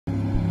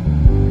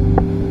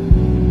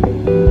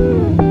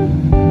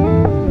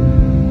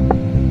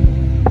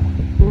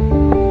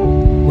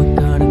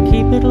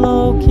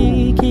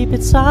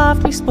it's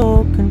softly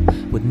spoken,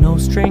 with no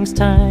strings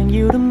tying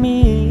you to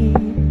me.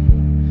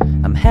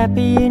 I'm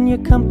happy in your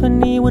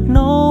company with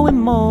no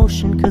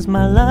emotion, 'cause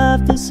my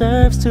love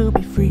deserves to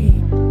be free.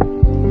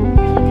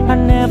 I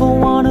never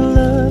wanna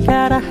look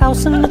at a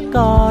house in the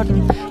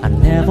garden, I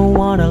never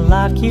wanna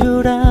lock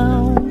you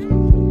down.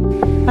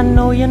 I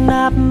know you're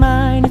not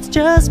mine, it's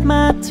just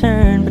my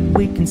turn, but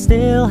we can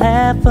still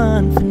have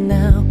fun for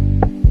now.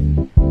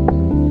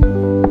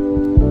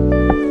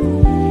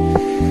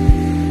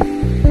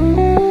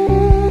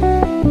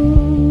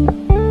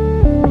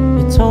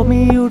 You told me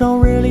you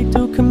don't really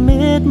do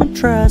commitment,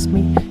 trust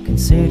me,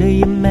 consider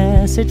your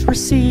message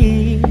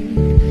received.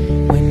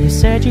 When you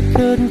said you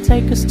couldn't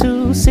take us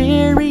too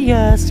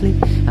seriously,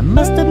 I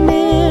must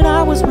admit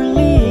I was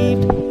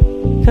relieved.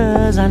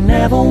 'Cause I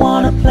never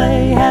wanna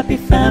play happy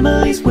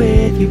families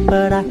with you,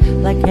 but I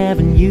like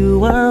having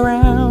you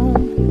around.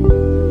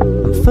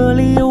 I'm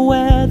fully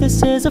aware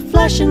this is a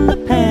flash in the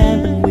pan,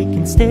 but we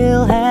can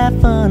still have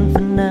fun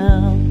for now.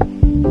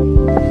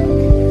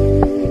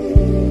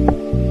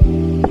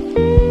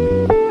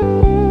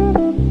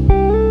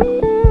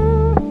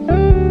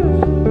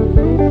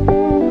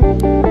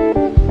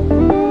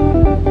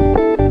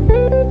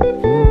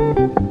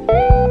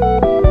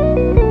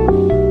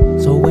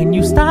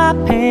 Stop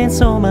paying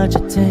so much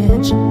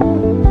attention,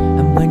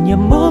 and when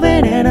you're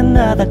moving in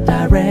another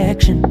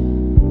direction,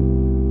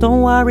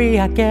 don't worry,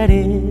 I get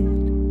it.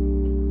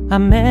 I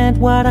meant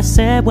what I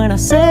said when I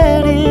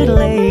said it,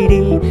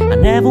 lady. I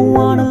never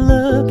wanna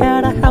look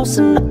at a house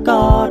in the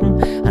garden,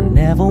 I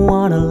never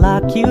wanna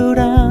lock you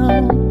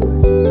down.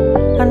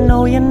 I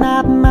know you're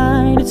not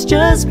mine, it's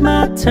just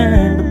my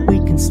turn, but we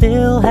can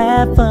still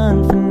have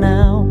fun for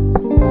now.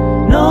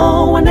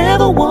 No, I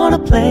never wanna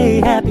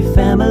play happy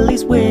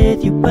families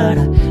with you, but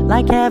I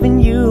like having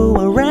you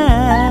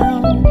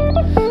around.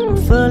 I'm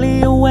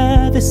fully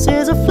aware this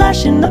is a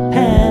flash in the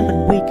pan,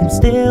 but we can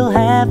still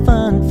have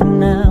fun for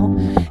now.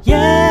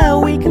 Yeah,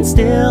 we can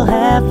still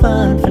have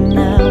fun for now.